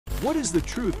What is the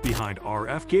truth behind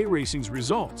RFK Racing's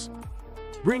results?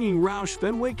 Bringing Roush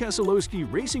Fenway Keselowski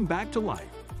Racing back to life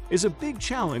is a big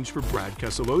challenge for Brad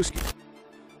Keselowski.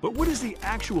 But what is the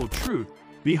actual truth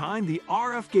behind the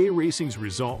RFK Racing's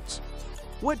results?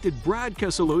 What did Brad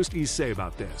Keselowski say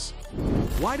about this?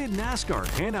 Why did NASCAR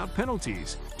hand out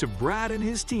penalties to Brad and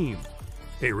his team?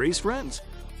 Hey race friends,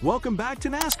 welcome back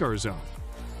to NASCAR Zone.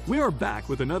 We are back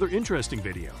with another interesting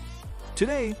video.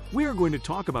 Today, we are going to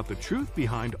talk about the truth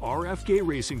behind RFK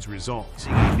Racing's results.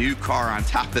 A new car on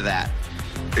top of that,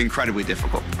 incredibly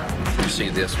difficult. You see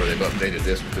this where they've updated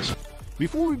this with this.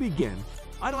 Before we begin,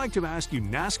 I'd like to ask you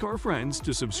NASCAR friends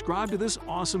to subscribe to this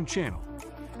awesome channel.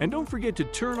 And don't forget to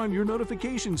turn on your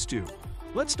notifications too.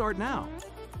 Let's start now.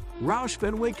 Roush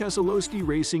Fenway Keselowski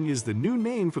Racing is the new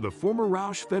name for the former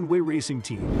Roush Fenway Racing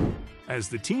team. As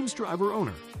the team's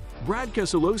driver-owner, Brad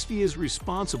Keselowski is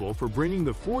responsible for bringing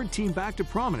the Ford team back to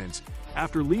prominence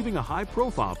after leaving a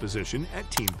high-profile position at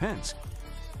Team Penske.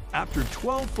 After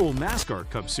 12 full NASCAR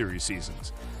Cup Series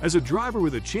seasons, as a driver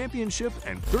with a championship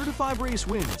and 35 race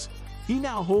wins, he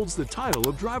now holds the title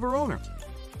of driver-owner.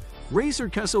 Racer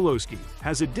Keselowski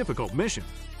has a difficult mission.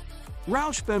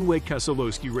 Roush Fenway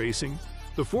Keselowski Racing,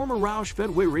 the former Roush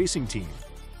Fenway Racing team,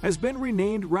 has been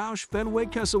renamed Roush Fenway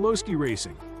Keselowski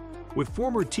Racing, with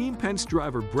former Team Penske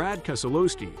driver Brad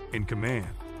Keselowski in command.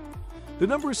 The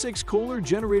number 6 Kohler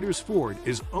Generators Ford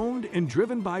is owned and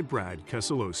driven by Brad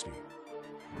Keselowski.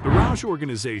 The Roush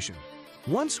organization,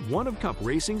 once one of Cup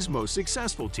Racing's most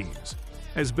successful teams,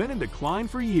 has been in decline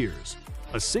for years.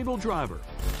 A single driver,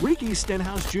 Ricky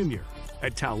Stenhouse Jr.,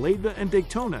 at Talladega and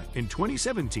Daytona in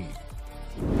 2017,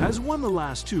 has won the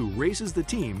last 2 races the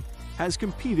team has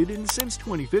competed in since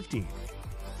 2015.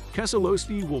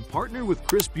 Keselowski will partner with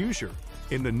Chris Buescher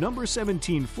in the number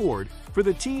 17 Ford for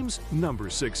the team's number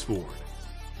 6 Ford.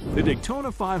 The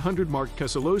Daytona 500 marked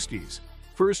Keselowski's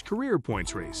first career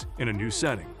points race in a new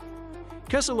setting.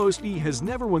 Keselowski has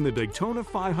never won the Daytona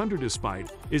 500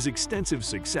 despite his extensive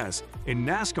success in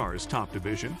NASCAR's top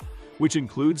division, which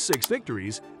includes 6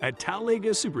 victories at Talladega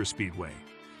Superspeedway,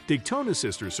 Daytona's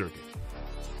sister circuit.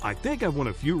 "I think I've won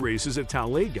a few races at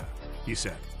Talladega," he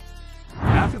said.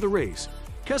 After the race,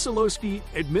 Keselowski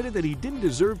admitted that he didn't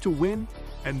deserve to win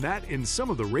and that in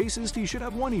some of the races he should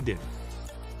have won he didn't.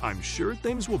 "I'm sure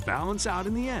things will balance out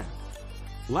in the end.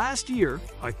 Last year,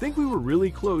 I think we were really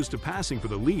close to passing for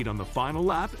the lead on the final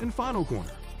lap and final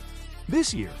corner.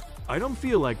 This year, I don't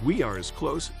feel like we are as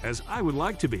close as I would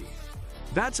like to be.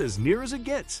 That's as near as it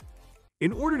gets.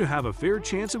 In order to have a fair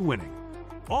chance of winning,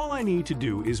 all I need to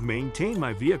do is maintain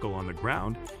my vehicle on the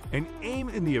ground and aim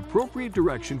in the appropriate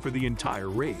direction for the entire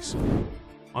race."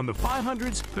 On the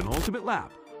 500's penultimate lap,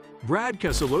 Brad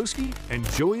Keselowski and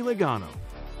Joey Logano,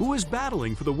 who was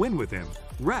battling for the win with him,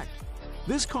 wrecked.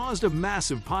 This caused a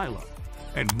massive pileup,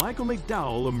 and Michael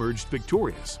McDowell emerged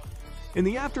victorious. In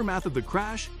the aftermath of the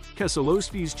crash,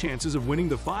 Keselowski's chances of winning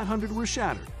the 500 were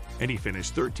shattered, and he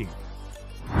finished 13th.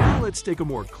 Now let's take a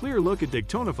more clear look at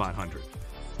Daytona 500.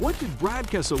 What did Brad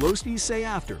Keselowski say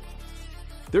after?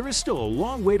 "There is still a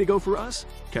long way to go for us,"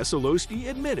 Keselowski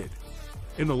admitted.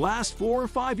 "In the last 4 or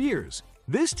 5 years,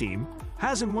 this team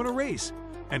hasn't won a race,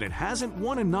 and it hasn't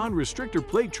won a non-restrictor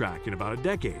plate track in about a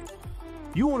decade.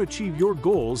 You won't achieve your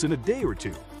goals in a day or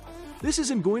 2. This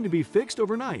isn't going to be fixed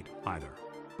overnight either,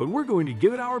 but we're going to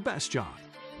give it our best shot."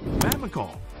 Matt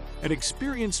McCall, an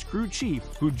experienced crew chief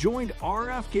who joined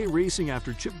RFK Racing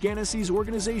after Chip Ganassi's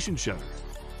organization shuttered,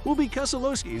 will be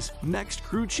Keselowski's next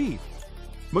crew chief.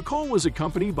 McCall was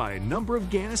accompanied by a number of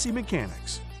Ganassi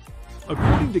mechanics.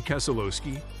 According to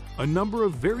Keselowski, a number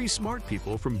of very smart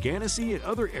people from Ganassi and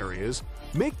other areas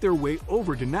make their way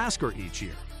over to NASCAR each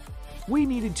year. "We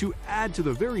needed to add to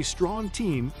the very strong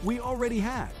team we already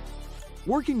had.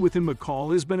 Working with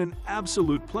McCall has been an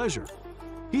absolute pleasure.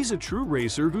 He's a true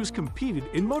racer who's competed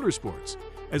in motorsports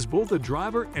as both a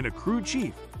driver and a crew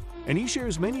chief, and he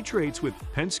shares many traits with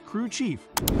Penske crew chief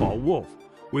Paul Wolfe,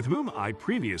 with whom I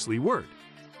previously worked.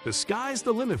 The sky's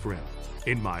the limit for him,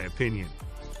 in my opinion."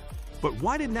 But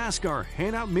why did NASCAR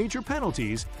hand out major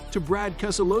penalties to Brad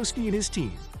Keselowski and his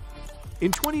team?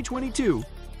 In 2022,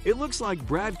 it looks like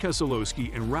Brad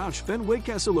Keselowski and Roush Fenway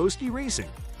Keselowski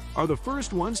Racing are the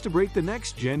first ones to break the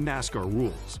next-gen NASCAR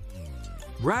rules.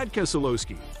 Brad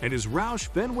Keselowski and his Roush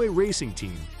Fenway Racing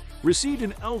team received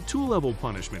an L2 level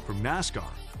punishment from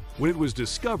NASCAR when it was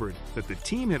discovered that the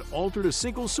team had altered a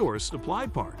single-source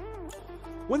supplied part.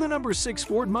 When the number 6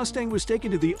 Ford Mustang was taken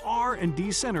to the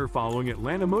R&D Center following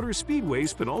Atlanta Motor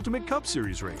Speedway's penultimate Cup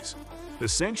Series race, the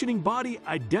sanctioning body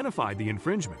identified the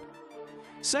infringement.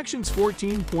 Sections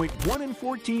 14.1 and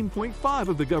 14.5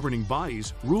 of the governing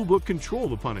body's rulebook control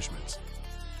the punishments.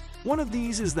 One of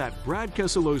these is that Brad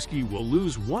Keselowski will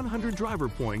lose 100 driver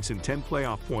points and 10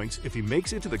 playoff points if he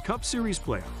makes it to the Cup Series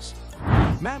playoffs.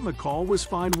 Matt McCall was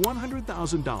fined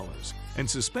 $100,000 and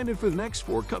suspended for the next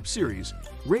 4 Cup Series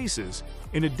races,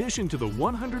 in addition to the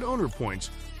 100 owner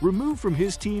points removed from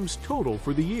his team's total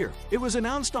for the year. It was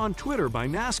announced on Twitter by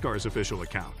NASCAR's official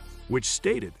account, which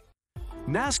stated,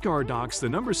 NASCAR docks the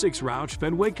number 6 Roush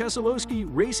Fenway Keselowski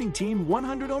Racing Team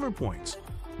 100 owner points,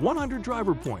 100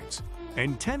 driver points,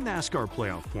 and 10 NASCAR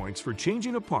playoff points for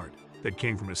changing a part that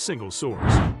came from a single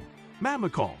source. Matt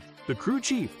McCall, the crew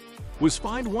chief, was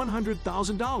fined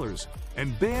 $100,000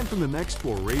 and banned from the next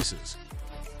 4 races.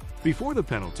 Before the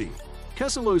penalty,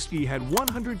 Keselowski had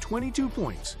 122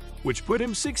 points, which put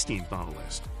him 16th on the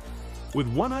list. With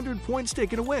 100 points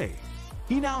taken away,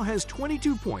 he now has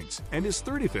 22 points and is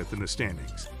 35th in the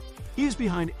standings. He is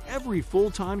behind every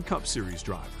full-time Cup Series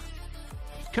driver.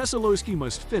 Keselowski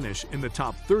must finish in the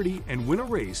top 30 and win a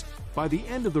race by the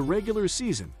end of the regular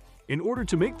season in order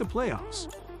to make the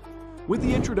playoffs. With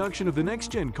the introduction of the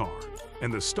next-gen car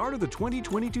and the start of the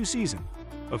 2022 season,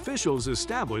 officials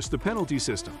established the penalty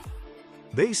system.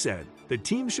 They said that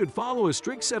teams should follow a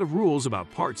strict set of rules about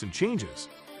parts and changes.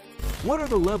 What are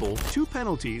the level 2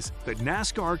 penalties that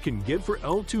NASCAR can give for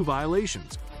L2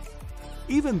 violations?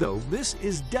 Even though this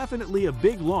is definitely a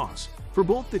big loss for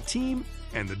both the team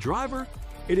and the driver,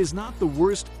 it is not the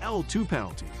worst L2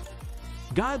 penalty.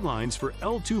 Guidelines for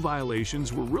L2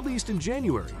 violations were released in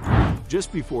January,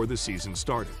 just before the season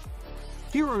started.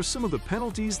 Here are some of the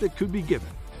penalties that could be given: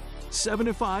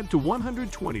 75 to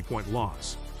 120 point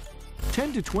loss,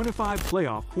 10 to 25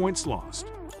 playoff points lost,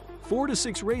 4 to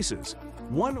 6 races,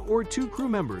 1 or 2 crew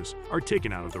members are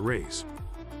taken out of the race,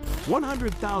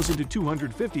 $100,000 to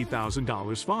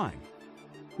 $250,000 fine.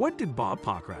 What did Bob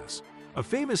Pockrass, a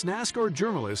famous NASCAR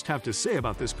journalist, have to say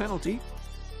about this penalty?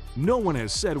 No one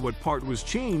has said what part was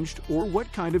changed or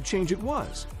what kind of change it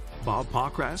was. Bob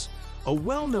Pockrass, a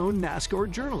well-known NASCAR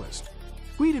journalist,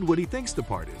 tweeted what he thinks the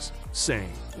part is,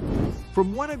 saying,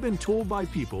 "From what I've been told by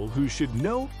people who should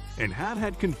know and have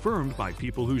had confirmed by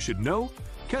people who should know,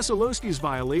 Keselowski's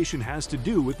violation has to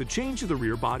do with the change of the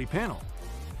rear body panel.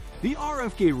 The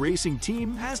RFK Racing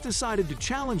team has decided to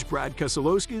challenge Brad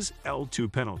Keselowski's L2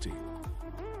 penalty.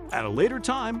 At a later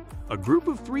time, a group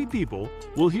of 3 people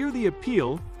will hear the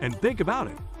appeal and think about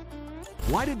it."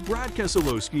 Why did Brad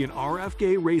Keselowski and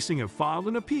RFK Racing have filed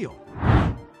an appeal?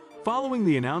 Following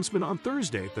the announcement on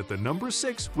Thursday that the number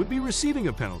 6 would be receiving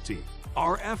a penalty,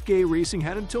 RFK Racing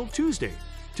had until Tuesday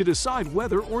to decide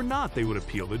whether or not they would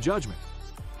appeal the judgment.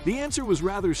 The answer was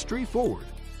rather straightforward,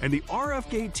 and the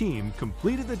RFK team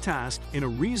completed the task in a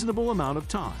reasonable amount of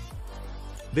time.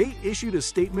 They issued a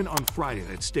statement on Friday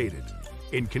that stated,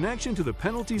 "In connection to the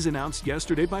penalties announced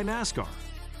yesterday by NASCAR,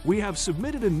 we have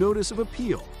submitted a notice of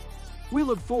appeal. We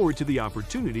look forward to the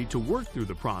opportunity to work through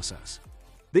the process."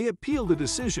 They appealed the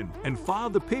decision and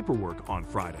filed the paperwork on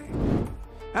Friday,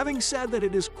 having said that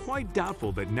it is quite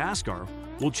doubtful that NASCAR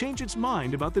will change its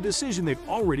mind about the decision they've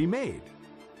already made.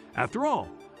 After all,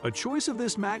 a choice of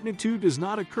this magnitude does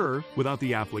not occur without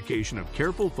the application of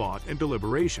careful thought and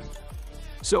deliberation.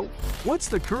 So, what's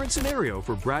the current scenario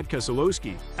for Brad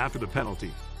Keselowski after the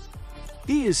penalty?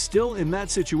 He is still in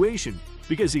that situation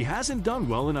because he hasn't done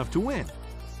well enough to win,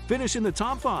 finish in the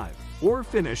top 5, or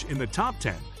finish in the top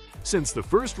 10 since the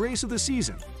first race of the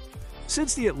season.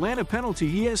 Since the Atlanta penalty,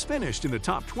 he has finished in the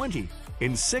top 20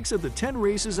 in 6 of the 10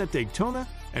 races at Daytona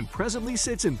and presently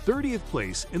sits in 30th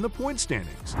place in the point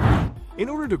standings. In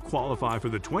order to qualify for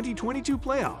the 2022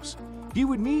 playoffs, he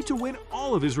would need to win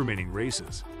all of his remaining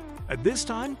races. At this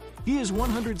time, he is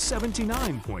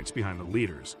 179 points behind the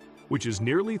leaders, which is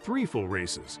nearly 3 full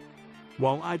races.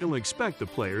 While I don't expect the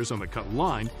players on the cut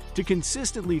line to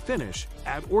consistently finish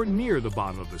at or near the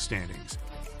bottom of the standings,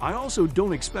 I also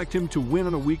don't expect him to win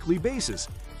on a weekly basis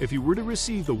if he were to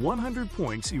receive the 100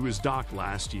 points he was docked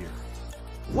last year.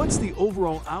 What's the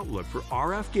overall outlook for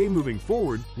RFK moving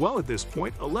forward? Well, at this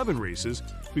point, 11 races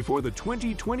before the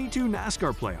 2022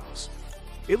 NASCAR playoffs.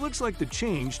 It looks like the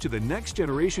change to the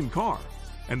next-generation car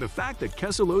and the fact that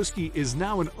Keselowski is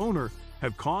now an owner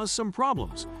have caused some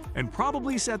problems and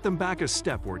probably set them back a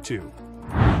step or 2.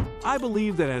 I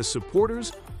believe that as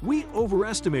supporters, we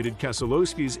overestimated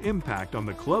Keselowski's impact on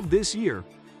the club this year,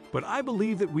 but I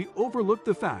believe that we overlooked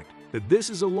the fact that this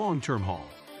is a long-term haul.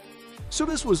 So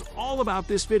this was all about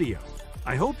this video.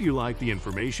 I hope you liked the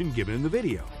information given in the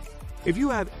video. If you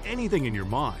have anything in your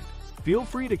mind, feel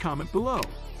free to comment below.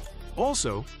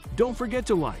 Also, don't forget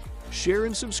to like, share,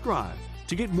 and subscribe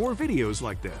to get more videos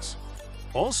like this.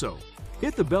 Also,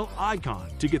 hit the bell icon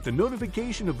to get the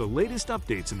notification of the latest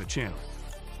updates in the channel.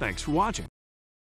 Thanks for watching.